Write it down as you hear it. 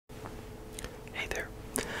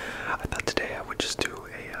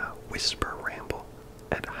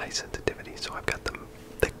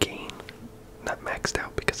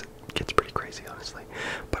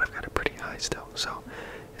so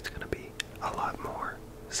it's going to be a lot more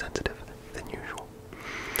sensitive than usual.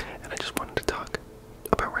 And I just wanted to talk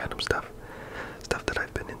about random stuff that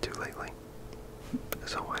I've been into lately.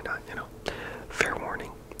 So why not, you know? Fair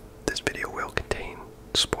warning, this video will contain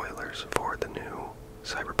spoilers for the new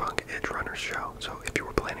Cyberpunk Edgerunners show. So if you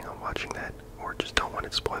were planning on watching that, or just don't want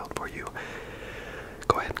it spoiled for you,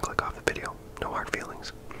 go ahead and click off the video. No hard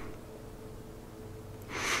feelings.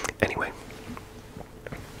 Anyway,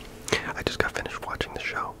 I just got finished watching the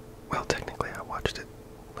show. Well, technically I watched it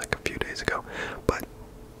like a few days ago, but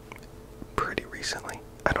pretty recently.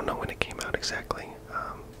 I don't know when it came out exactly.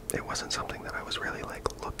 It wasn't something that I was really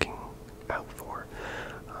like looking out for.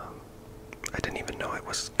 I didn't even know it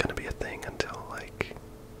was gonna be a thing until like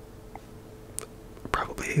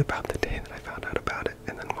probably about the day that I found out about it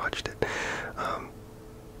and then watched it.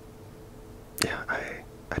 Yeah,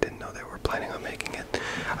 I didn't know they were planning on making it.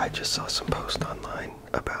 I just saw some post online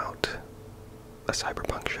about a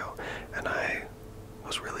Cyberpunk show, and I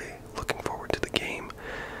was really looking forward to the game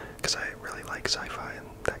because I really like sci-fi and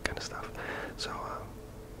that kind of stuff. So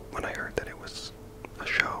when I heard that it was a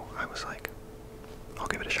show, I was like, I'll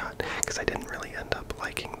give it a shot, because I didn't really end up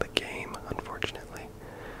liking the game, unfortunately.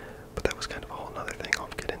 But that was kind of a whole nother thing. I'll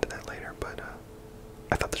get into that later. But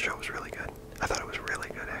I thought the show was really good. I thought it was really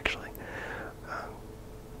good, actually.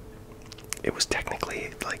 It was technically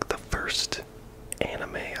like the first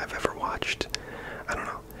anime I've ever watched. I don't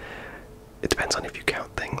know. It depends on if you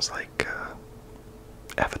count things like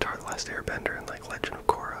Avatar: The Last Airbender and like Legend of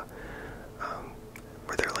Korra,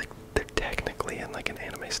 where they're technically in like an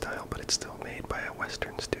anime style, but it's still made by a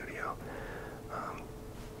Western studio.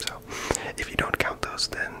 So if you don't count those,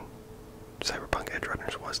 then Cyberpunk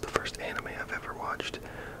Edgerunners was the first anime I've ever watched.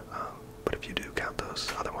 But if you do count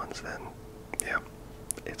those other ones, then yeah,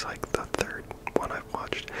 it's like the third one I've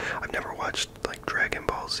watched. I've never watched like Dragon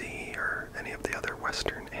Ball Z or any of the other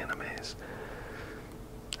Western animes.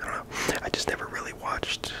 I don't know. I just never really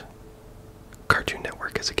watched Cartoon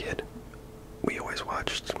Network as a kid.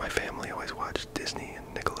 My family always watched Disney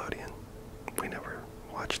and Nickelodeon. We never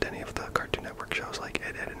watched any of the Cartoon Network shows like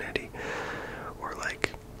Ed, Edd and Eddy, or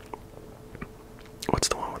like, what's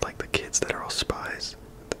the one with like the kids that are all spies?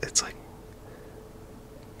 It's like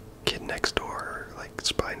Kid Next Door, or like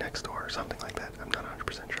Spy Next Door, or something like that. I'm not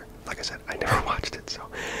 100% sure. Like I said, I never watched it, so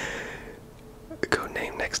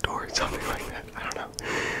Codename Next Door, something like that. I don't know.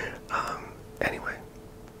 Anyway,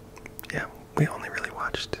 yeah, we only really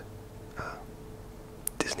watched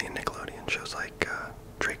Disney and Nickelodeon shows like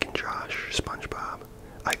Drake and Josh, SpongeBob,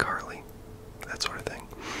 iCarly, that sort of thing.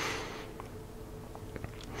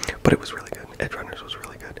 But it was really good. Edgerunners was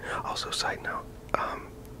really good. Also, side note,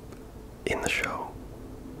 in the show,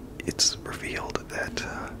 it's revealed that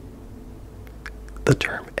the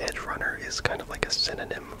term Edgerunner is kind of like a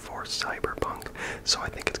synonym for cyberpunk. So I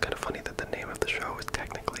think it's kind of funny that the name of the show is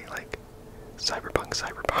technically like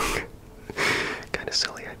Cyberpunk. Kind of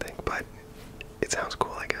silly, I think, but it sounds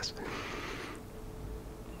cool, I guess.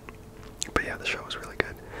 But yeah, the show was really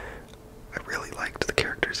good. I really liked the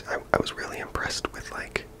characters. I was really impressed with,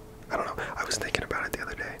 like, I don't know, I was thinking about it the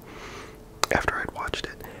other day after I'd watched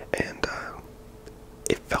it, and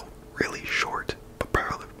it felt really short, but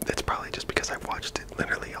it's probably just because I watched it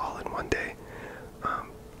literally all in one day.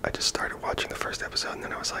 I just started watching the first episode, and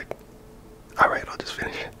then I was like, alright, I'll just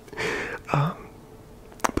finish it.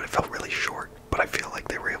 But it felt really short, but I feel like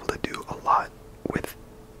they were able to do a lot with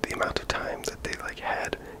the amount of time that they like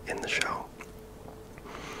had in the show.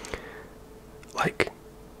 Like,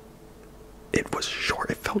 it was short,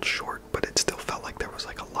 it felt short, but it still felt like there was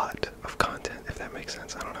like a lot of content, if that makes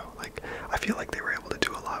sense. I don't know, like, I feel like they were able to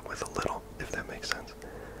do a lot with a little, if that makes sense.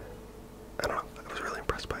 I don't know, I was really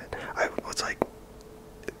impressed by it. I was like,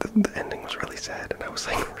 the ending was really sad, and I was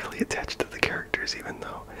like really attached to the characters, even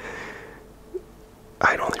though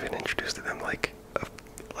I'd only been introduced to them like,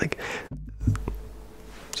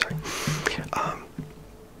 sorry,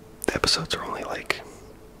 the episodes are only like,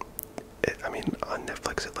 I mean, on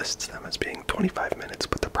Netflix it lists them as being 25 minutes,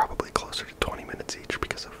 but they're probably closer to 20 minutes each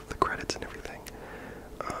because of the credits and everything.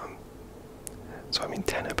 So I mean,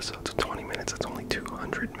 10 episodes of 20 minutes, that's only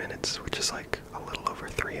 200 minutes, which is like a little over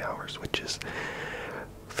 3 hours, which is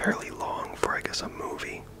fairly long for, I guess, a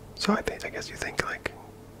movie. So I guess you think, like,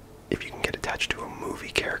 if you can get attached to a movie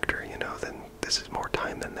character, you know, then this is more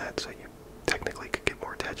time than that, so you technically could get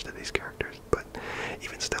more attached to these characters. But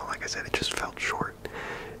even still, like I said, it just felt short.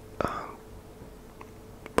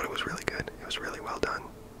 But it was really good. It was really well done.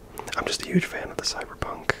 I'm just a huge fan of the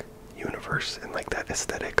cyberpunk universe and like that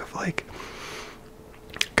aesthetic of like,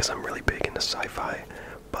 because I'm really big into sci-fi,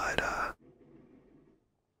 but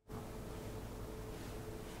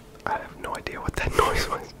I have no idea what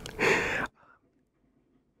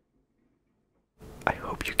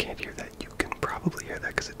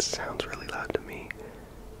because it sounds really loud to me.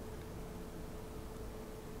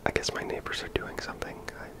 I guess my neighbors are doing something.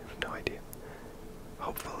 I have no idea.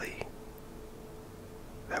 Hopefully,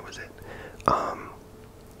 that was it.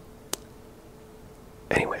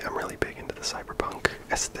 Anyway, I'm really big into the cyberpunk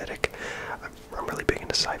aesthetic. I'm really big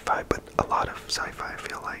into sci-fi, but a lot of sci-fi, I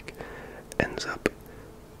feel like, ends up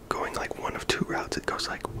going like one of two routes. It goes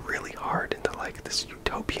like really hard into like this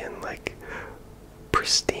utopian, like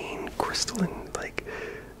pristine, crystalline, like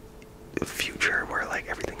future where like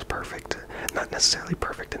everything's perfect. Not necessarily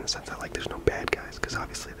perfect in the sense that like there's no bad guys, because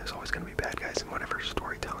obviously there's always going to be bad guys in whatever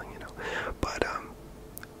storytelling, you know. But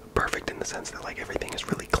perfect in the sense that like everything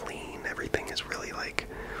is really clean, everything is really like,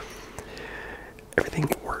 everything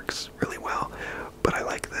works really well. But I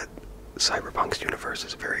like that Cyberpunk's universe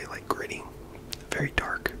is very like gritty, very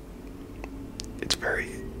dark.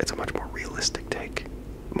 It's a much more realistic take,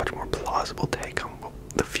 a much more plausible take on what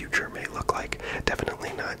the future may look like.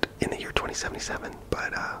 Definitely not in the year 2077,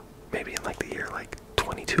 but maybe in like the year like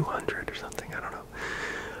 2200 or something, I don't know.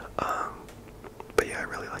 But yeah, I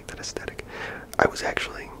really like that aesthetic. I was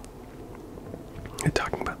actually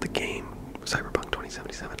talking about the game, Cyberpunk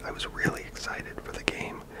 2077. I was really excited for the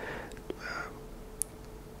game.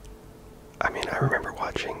 I mean, I remember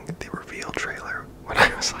watching the reveal trailer when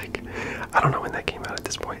I was like, I don't know when that came out at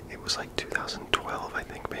this point. It was like 2012, I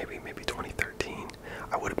think, maybe 2013.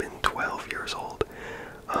 I would have been 12 years old.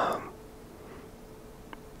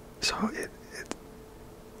 So it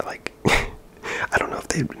like, I don't know if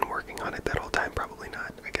they'd been working on it that whole time. Probably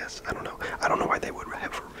not, I guess. I don't know. I don't know why they would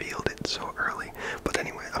have revealed it so early. But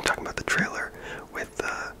anyway, I'm talking about the trailer with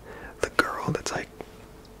the girl that's like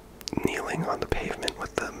kneeling on the pavement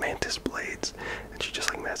with the mantis blades, and she just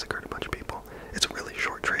like massacred a bunch of people. It's a really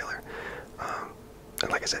short trailer. And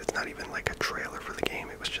like I said, it's not even like a trailer for the game.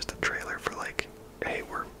 It was just a trailer for like, hey,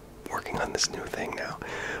 we're working on this new thing now.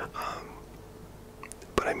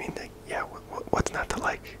 But I mean, like, yeah, what's not to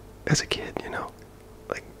like as a kid, you know?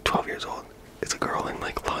 Like 12 years old, it's a girl in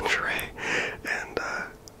like lingerie, and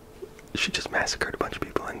she just massacred a bunch of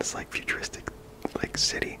people in this like futuristic like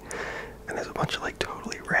city, and there's a bunch of like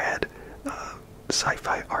totally rad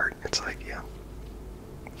sci-fi art. It's like, yeah,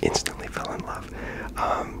 instantly fell in love.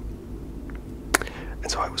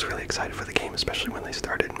 And so I was really excited for the game, especially when they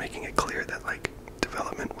started making it clear that like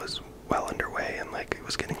development was well underway and like it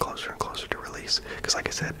was getting closer and closer to release. Because like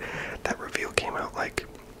I said, that reveal came out like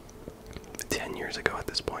 10 years ago at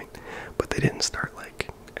this point, but they didn't start like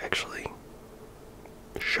actually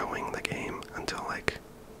showing the game until like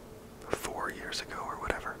 4 years ago or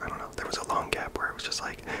whatever. I don't know. There was a long gap where it was just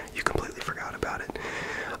like you completely forgot about it.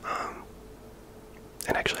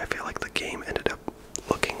 And actually, I feel like the game ended up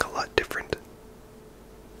looking a lot different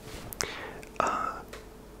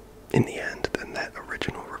in the end than that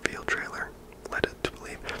original reveal trailer led it to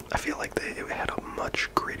believe. I feel like it had a much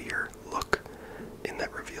grittier look in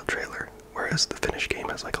that reveal trailer, whereas the finished game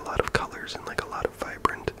has like a lot of colors and like a lot of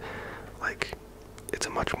vibrant, like, it's a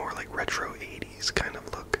much more like retro 80s kind of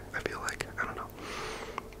look, I feel like. I don't know.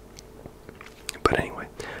 But anyway,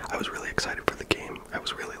 I was really excited for the game. I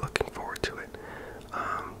was really looking forward to it.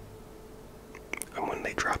 And when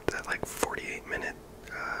they dropped that like 48-minute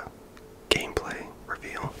gameplay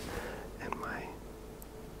reveal, and my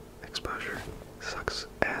exposure sucks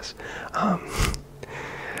ass.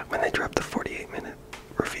 When they dropped the 48-minute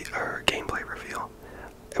gameplay reveal,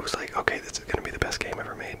 it was like, okay, this is gonna be the best game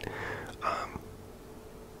ever made.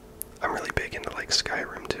 I'm really big into like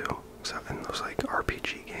Skyrim too, so, and those like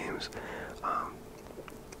RPG games.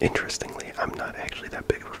 Interestingly, I'm not actually that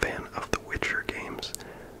big of a fan of the Witcher games,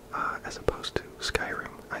 as opposed to Skyrim.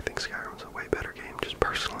 I think Skyrim's a way better game, just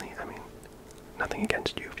personally. I mean, nothing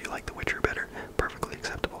against you if you like the Witcher better, perfectly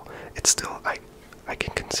acceptable. It's still, I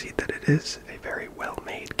can concede that it is a very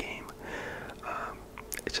well-made game.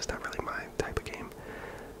 It's just not really my type of game.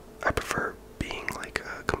 I prefer being like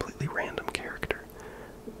a completely random character,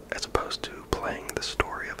 as opposed to playing the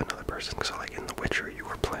story of another person. So like in The Witcher, you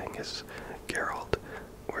were playing as Geralt,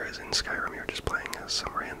 whereas in Skyrim, you're just playing as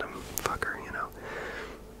some random fucker, you know?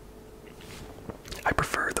 I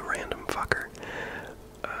prefer the random fucker,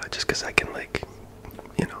 just because I can, like,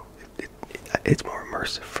 you know, it's more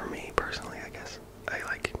immersive for me, personally, I guess. I,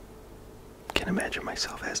 like, can imagine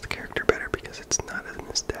myself as the character better because it's not an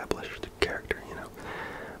established character, you know?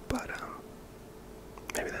 But,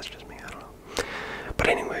 maybe that's just me, I don't know. But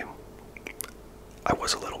anyway, I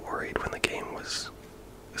was a little worried when the game was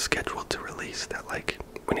scheduled to release that, like,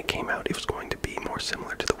 when it came out, it was going to be more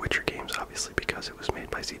similar to the Witcher games, obviously, because it was made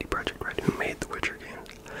by CD Projekt Red, who made the Witcher games.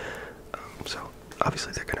 So,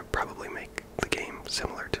 obviously, they're going to probably make the game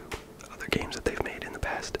similar to other games that they've made in the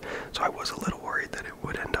past. So I was a little worried that it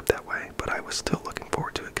would end up that way, but I was still looking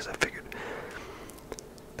forward to it because I figured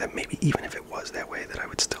that maybe even if it was that way, that I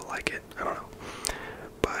would still like it. I don't know.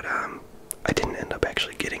 But I didn't end up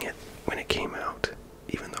actually getting it when it came out,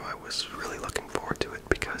 even though I was really looking forward to it,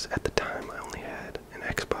 because at the time I only had an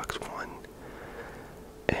Xbox One,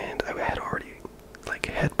 and I had already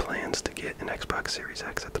had plans to get an Xbox Series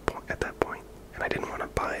X at that point, and I didn't want to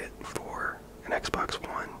buy it for an Xbox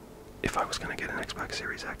One if I was going to get an Xbox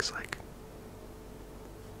Series X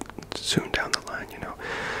soon down the line,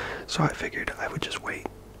 So I figured I would just wait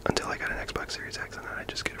until I got an Xbox Series X, and then I'd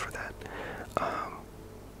just get it for that.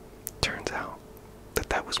 Turns out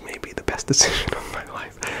that was maybe the best decision of my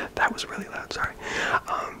life. That was really loud, sorry.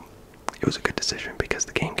 It was a good decision because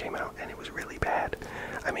the game came out and it was really bad.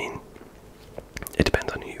 I mean, it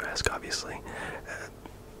depends on who you ask, obviously.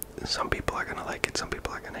 Some people are gonna like it, some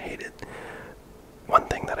people are gonna hate it. One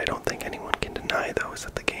thing that I don't think anyone can deny, though, is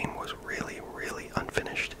that the game was really, really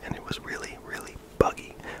unfinished, and it was really, really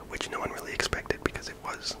buggy, which no one really expected because it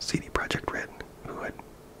was CD Projekt Red, who had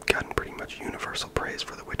gotten pretty much universal praise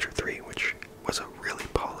for The Witcher 3, which was a really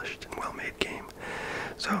polished and well-made game.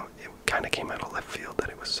 So it kind of came out of left field that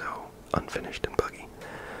it was so unfinished and buggy.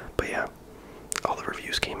 But yeah, all the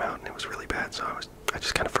reviews came out and it was really bad, so I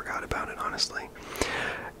just kind of forgot about it, honestly.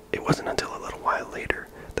 It wasn't until a little while later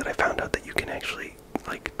that I found out that you can actually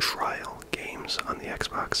trial games on the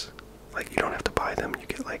Xbox. You don't have to buy them. You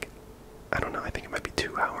get I don't know, I think it might be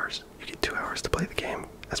 2 hours. You get 2 hours to play the game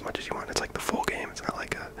as much as you want. It's like the full game. It's not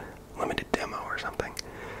like a limited demo or something.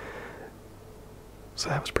 So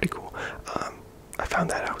that was pretty cool. I found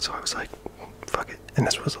that out, so I was like, fuck it. And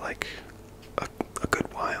this was a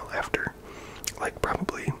good while after,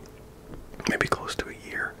 probably maybe close to a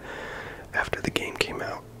year after the game came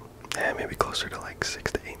out. And maybe closer to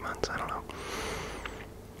 6 to 8 months, I don't know.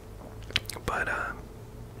 But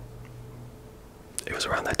it was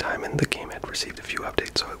around that time, and the game had received a few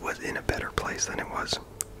updates, so it was in a better place than it was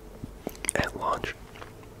at launch.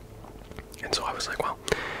 And so I was like, well,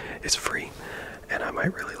 it's free, and I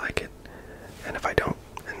might really like it. And if I don't,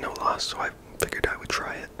 then no loss, so I figured I would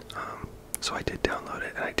try it. So I did download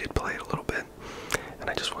it, and I did play it a little bit, and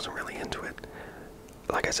I just wasn't really into it.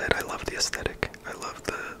 Like I said, I love the aesthetic. I love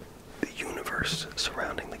the universe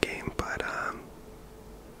surrounding the game, but I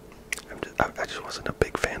just wasn't a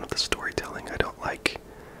big fan of the storytelling. I don't like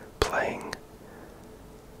playing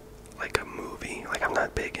a movie. I'm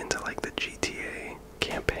not big into the GTA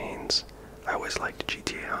campaigns. I always liked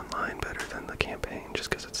GTA Online better than the campaign, just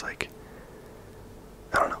because it's I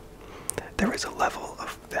don't know. There is a level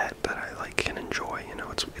of that I can enjoy.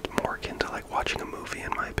 It's more akin to watching a movie,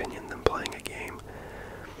 in my opinion, than playing a game.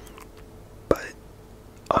 But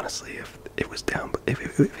honestly, if it was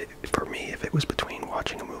for me, if it was between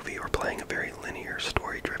watching a movie or playing a very linear,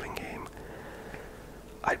 story-driven game,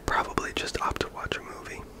 I'd probably just opt to watch a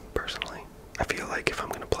movie, personally. I feel like if I'm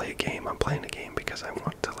going to play a game, I'm playing a game because I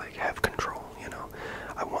want to, have control,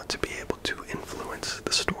 I want to be able to influence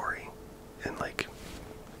the story and,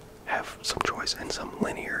 have some choice. And some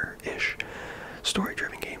linear-ish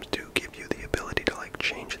story-driven games do give you the ability to,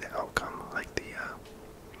 change the outcome, like the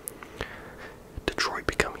Detroit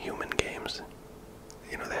Become Human games.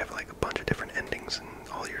 They have a bunch of different endings, and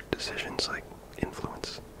all your decisions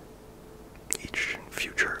influence each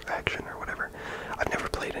future action or whatever. I've never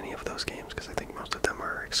played any of those games because I think most of them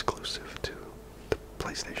are exclusive to the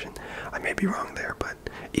PlayStation. I may be wrong there, but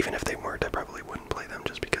even if they weren't, I probably wouldn't play them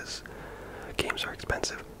just because games are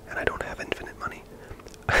expensive and I don't have infinite money.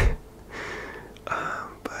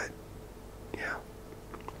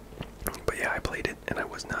 But yeah, I played it and I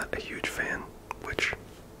was not a huge fan, which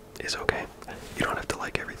is okay. You don't have to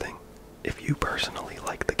like everything. If you personally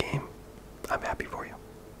like the game, I'm happy for you.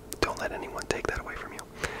 Don't let anyone take that away from you.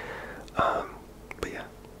 But yeah,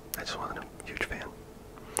 I just wasn't a huge fan.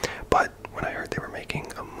 But when I heard they were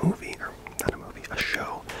making a movie, or not a movie, a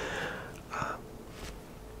show,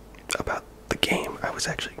 about the game, I was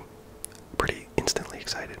actually pretty instantly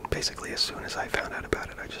excited. Basically, as soon as I found out about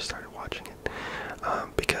it, I just started watching it.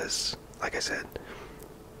 Because, like I said,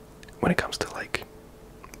 when it comes to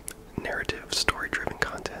narrative, story-driven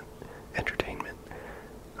content, entertainment,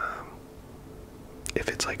 if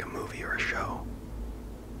it's a movie or a show,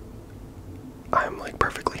 I'm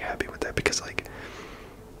perfectly happy with that because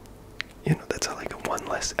that's a one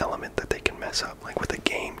less element that they can mess up. With a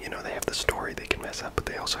game, they have the story they can mess up, but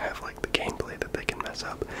they also have the gameplay that they can mess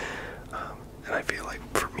up. And I feel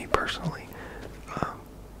for me personally,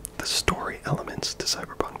 the story elements to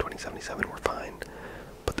Cyberpunk 2077 were fine,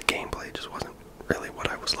 but the gameplay just wasn't really what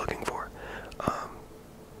I was looking for.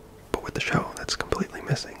 But with the show, that's completely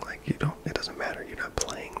missing. Like, you don't, it doesn't matter, you're not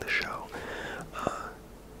playing the show.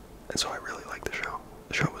 And so I really like the show.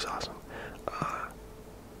 The show was awesome.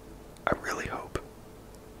 I really hope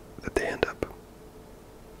that they end up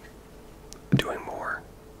doing more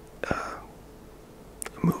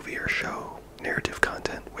movie or show narrative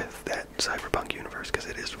content with that cyberpunk universe, because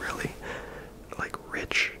it is really like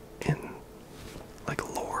rich in like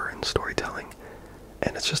lore and storytelling,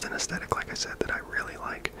 and it's just an aesthetic, like I said, that I really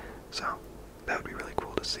like. So that would be really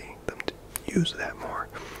cool to see them use that more.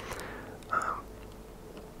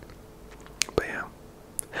 But yeah,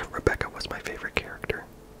 Rebecca was my favorite character.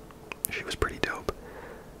 She was pretty dope.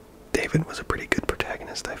 David was a pretty good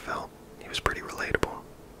protagonist, I felt. He was pretty relatable.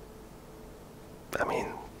 I mean,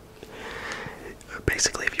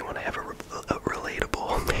 basically, if you want to have a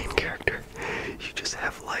relatable main character, you just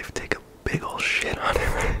have life take a big ol' shit on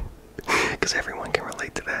him. Because everyone can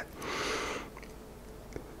relate to that.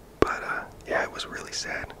 But, yeah, it was really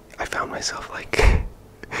sad. I found myself, like,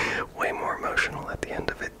 way more emotional at the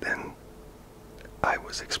end of it than I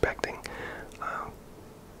was expecting.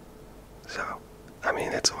 So, I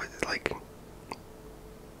mean, it's always, like,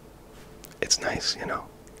 it's nice, you know?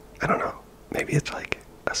 I don't know. Maybe it's, like,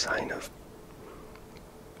 a sign of,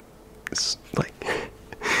 it's, like,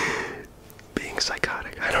 being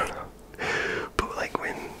psychotic. I don't know. But, like,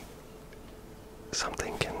 when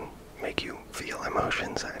something can make you feel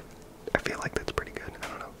emotions, I feel like that's pretty good. I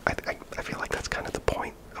don't know. I feel like that's kind of the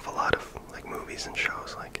point of a lot of, like, movies and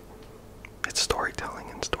shows. Like, it's storytelling,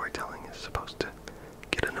 and storytelling is supposed to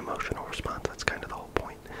get an emotional response. That's kind of the whole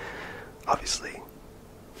point. Obviously,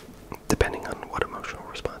 depending on what emotional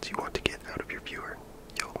response you want to get out of your viewer,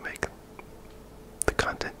 you'll make the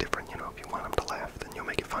content different. You know, if you want them to laugh, then you'll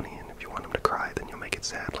make it funny, and if you want them to cry, then you'll make it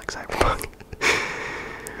sad, like Cyberpunk.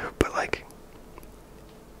 But, like,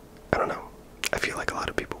 I don't know. I feel like a lot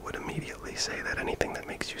of people would immediately say that anything that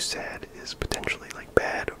makes you sad is potentially, like,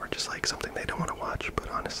 bad, or just, like, something they don't want to watch. But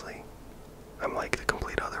honestly, I'm, like, the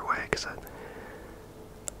complete other way, because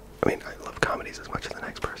I mean, I love comedies as much as the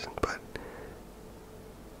next person, but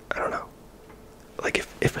I don't know. Like,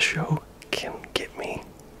 if a show can get me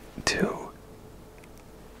to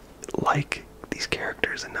like these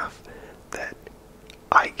characters enough that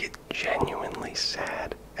I get genuinely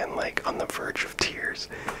sad and, like, on the verge of tears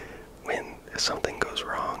when something goes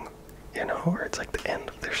wrong, you know, or it's like the end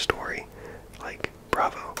of their story, like,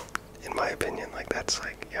 bravo, in my opinion. Like, that's,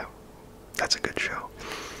 like, yeah, that's a good show,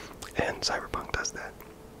 and Cyberpunk does that.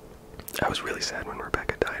 I was really sad when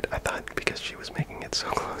Rebecca died. I thought, because she was making it so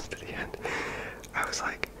close to the end, I was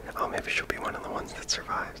like, oh, maybe she'll be one of the ones that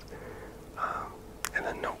survives. And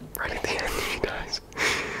then, no, right at the end, she dies.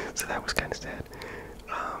 So that was kind of sad.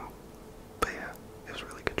 But yeah, it was a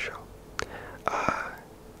really good show.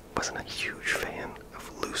 Wasn't a huge fan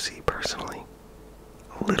of Lucy, personally.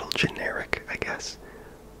 A little generic, I guess.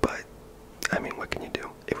 But, I mean, what can you do?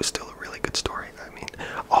 It was still a really good story. I mean,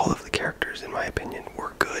 all of the characters, in my opinion,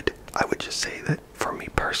 were good. I would just say that, for me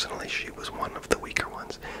personally, she was one of the weaker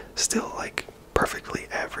ones. Still, like, perfectly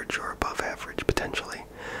average or above average, potentially,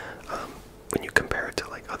 when you compare it to,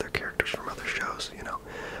 like, other characters from other shows, you know.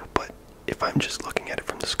 But if I'm just looking at it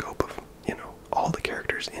from the scope of, you know, all the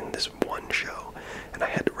characters in this one show, and I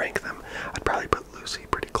had to rank them, I'd probably put Lucy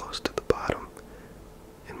pretty close to the bottom,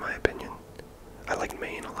 in my opinion. I liked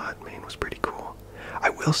Maine a lot. Maine was pretty cool. I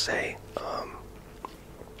will say,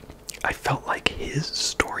 I felt like his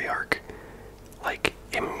story arc, like,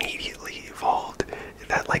 immediately evolved.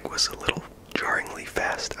 That, like, was a little jarringly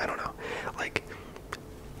fast. I don't know. Like,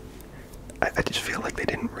 I just feel like they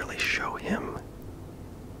didn't really show him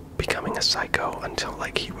becoming a psycho until,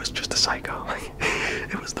 like, he was just a psycho. Like,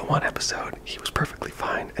 it was the one episode, he was perfectly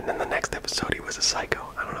fine, and then the next episode, he was a psycho.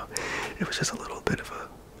 I don't know. It was just a little bit of a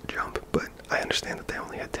jump, but I understand that they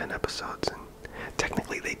only had 10 episodes, and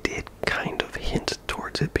technically they did kind of hint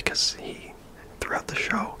towards it, because he, throughout the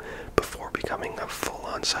show, before becoming a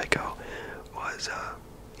full-on psycho, was,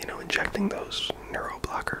 you know, injecting those neuro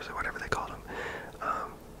blockers, or whatever they called them.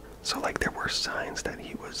 So, like, there were signs that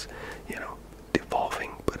he was, you know,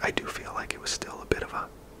 devolving, but I do feel like it was still a bit of a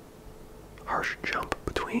harsh jump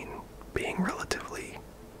between being relatively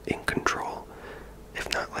in control,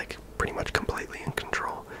 if not, like, pretty much completely in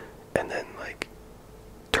control, and then, like,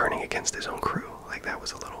 turning against his own crew. Like, that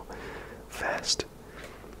was a little fast.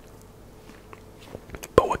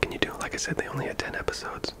 But what can you do? Like I said, they only had 10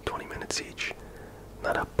 episodes, 20 minutes each.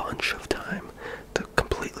 Not a bunch of time to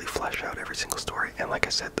completely flesh out every single story. And like I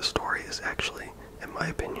said, the story is actually, in my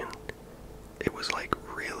opinion, it was, like,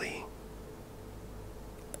 really,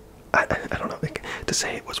 I don't know, like, to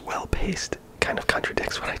say it was well paced kind of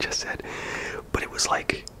contradicts what I just said, but it was,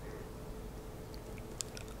 like,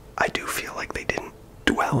 I do feel like they didn't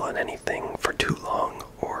dwell on anything for too long,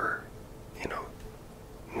 or, you know,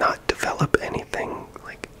 not develop anything.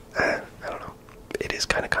 Like, I don't know. It is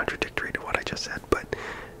kind of contradictory to what I just said, but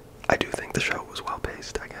I do think the show was well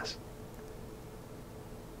paced, I guess.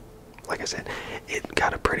 Like I said, it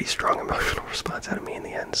got a pretty strong emotional response out of me in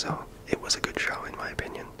the end, so it was a good show in my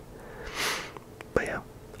opinion. But yeah,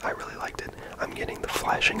 I really liked it. I'm getting the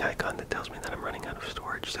flashing icon that tells me that I'm running out of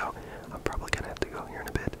storage, so I'm probably gonna have to go here in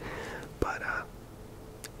a bit. But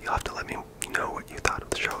you'll have to let me know what you thought of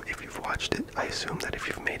the show if you've watched it. I assume that if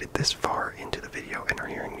you've made it this far into the video and are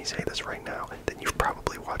hearing me say this right now, then you've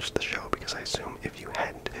probably watched the show, because I assume if you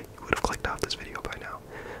hadn't, you would have clicked off this video by now.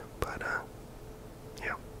 But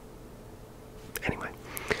yeah. Anyway,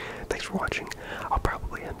 thanks for watching. I'll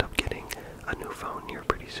probably end up getting a new phone here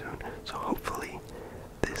pretty soon, so hopefully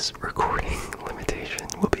this recording limitation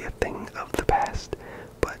will be a thing of the past,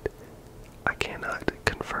 but I cannot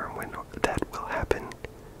confirm when that will happen,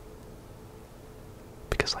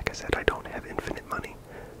 because like I said, I don't have infinite money.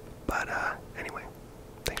 But anyway,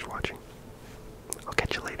 thanks for watching. I'll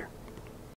catch you later.